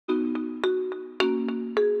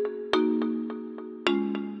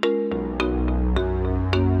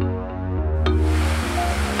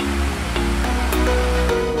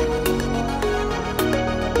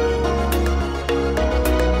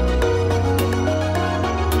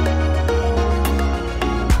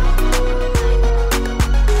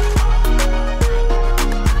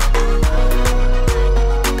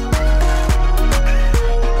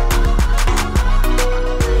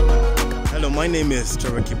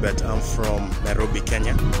Trevor Kibet. I'm from Nairobi,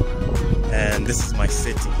 Kenya, and this is my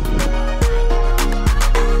city.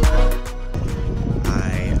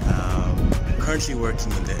 I am currently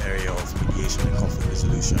working in the area of mediation and conflict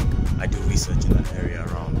resolution. I do research in that area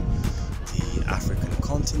around the African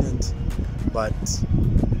continent, but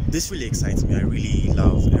this really excites me. I really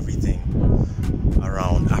love everything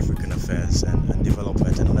around African affairs and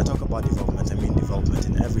development. And when I talk about development, I mean development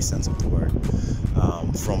in every sense of the word.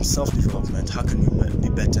 From self-development, how can we be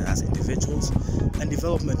better as individuals, and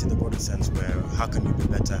development in the broader sense, where how can we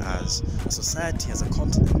be better as a society, as a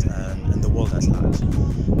continent, and the world at large.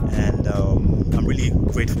 And I'm really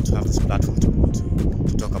grateful to have this platform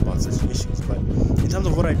to talk about such issues. But in terms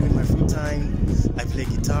of what I do in my free time, I play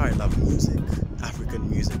guitar, I love music, African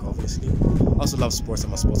music obviously. I also love sports.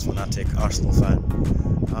 I'm a sports fanatic, Arsenal fan.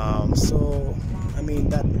 So I mean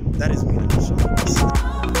that is me in a nutshell.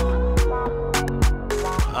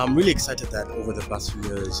 I'm really excited that over the past few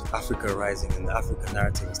years, Africa Rising and the African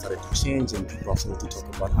narrative has started to change, and people are starting to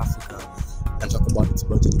talk about Africa and talk about its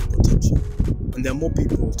burgeoning potential. And there are more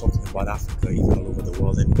people talking about Africa even all over the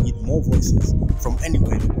world, and we need more voices from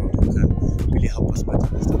anywhere in the world who can really help us better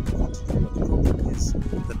understand the continent. But the problem is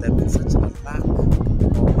that there has been such a lack of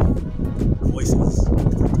voices coming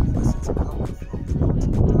from the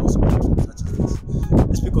continent, and also platforms such as this.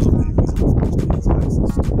 It's because of many reasons, of course, there is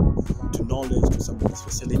access to knowledge, to some of these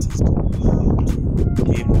facilities, to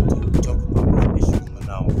be able to talk about different issues. But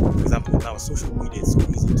now, for example, now social media is so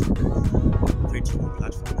easy to create your own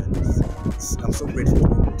platform, and I'm so grateful to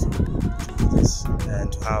be able to do this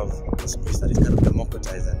and to have a space that is kind of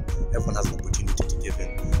democratized, and everyone has an opportunity to give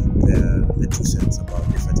in their 2 cents about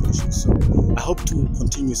different issues. So I hope to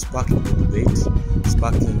continue sparking the debate,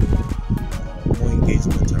 sparking more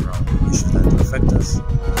engagement around issues that affect us.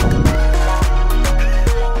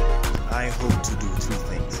 I hope to do 3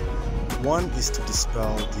 things. One is to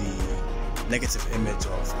dispel the negative image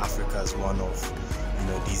of Africa as one of,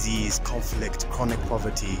 disease, conflict, chronic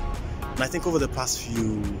poverty. And I think over the past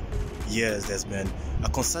few years, there's been a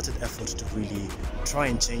concerted effort to really try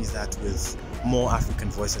and change that with more African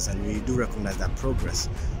voices, and we do recognize that progress,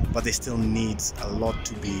 but there still needs a lot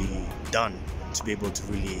to be done to be able to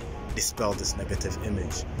really dispel this negative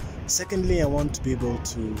image. Secondly, I want to be able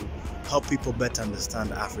to help people better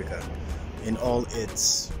understand Africa in all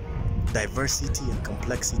its diversity and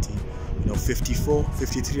complexity.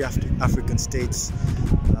 53 African states,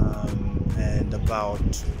 and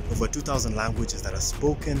about over 2,000 languages that are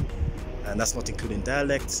spoken, and that's not including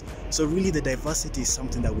dialects. So really the diversity is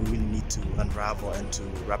something that we really need to unravel and to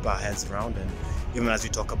wrap our heads around, and even as we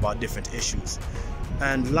talk about different issues.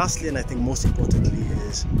 And lastly, and I think most importantly,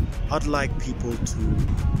 is I'd like people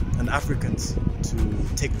and Africans to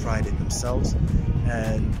take pride in themselves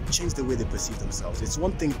and change the way they perceive themselves. It's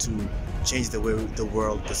one thing to change the way the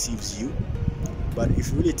world perceives you, but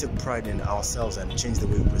if we really take pride in ourselves and change the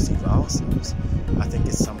way we perceive ourselves, I think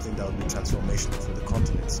it's something that will be transformational for the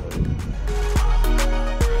continent. So,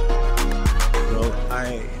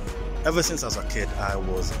 ever since I was a kid, I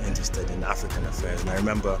was interested in African affairs, and I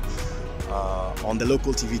remember on the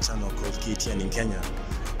local TV channel called KTN in Kenya,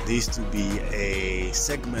 there used to be a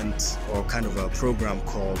segment or kind of a program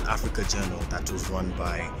called Africa Journal that was run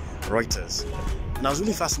by Reuters. And I was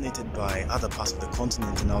really fascinated by other parts of the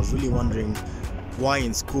continent, and I was really wondering why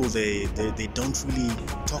in school they don't really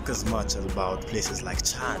talk as much about places like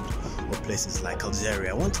Chad or places like Algeria.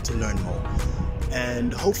 I wanted to learn more,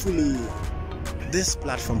 and hopefully this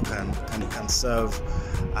platform can serve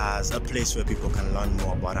as a place where people can learn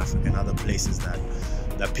more about Africa and other places that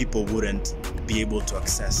people wouldn't be able to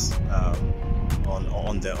access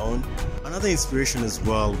on their own. Another inspiration as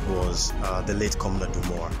well was the late Komla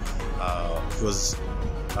Dumor. He was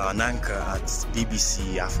an anchor at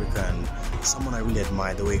BBC Africa, and someone I really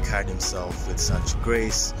admired the way he carried himself with such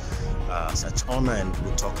grace, such honor, and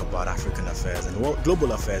would talk about African affairs and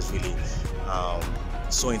global affairs really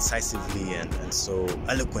so incisively and so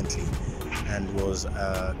eloquently, and was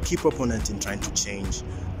a key proponent in trying to change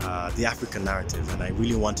the African narrative. And I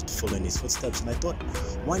really wanted to follow in his footsteps, and I thought,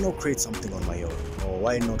 why not create something on my own, or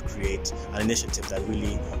why not create an initiative that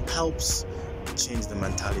really helps change the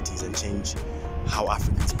mentalities and change how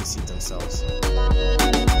Africans perceive themselves.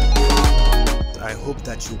 I hope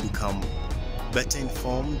that you become better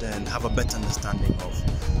informed and have a better understanding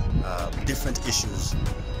of different issues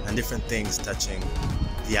and different things touching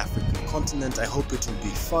the African continent. I hope it will be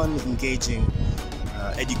fun, engaging,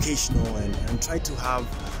 educational, and try to have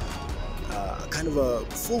kind of a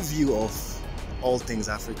full view of all things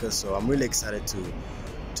Africa. So I'm really excited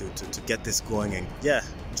to get this going, and yeah,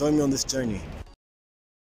 join me on this journey.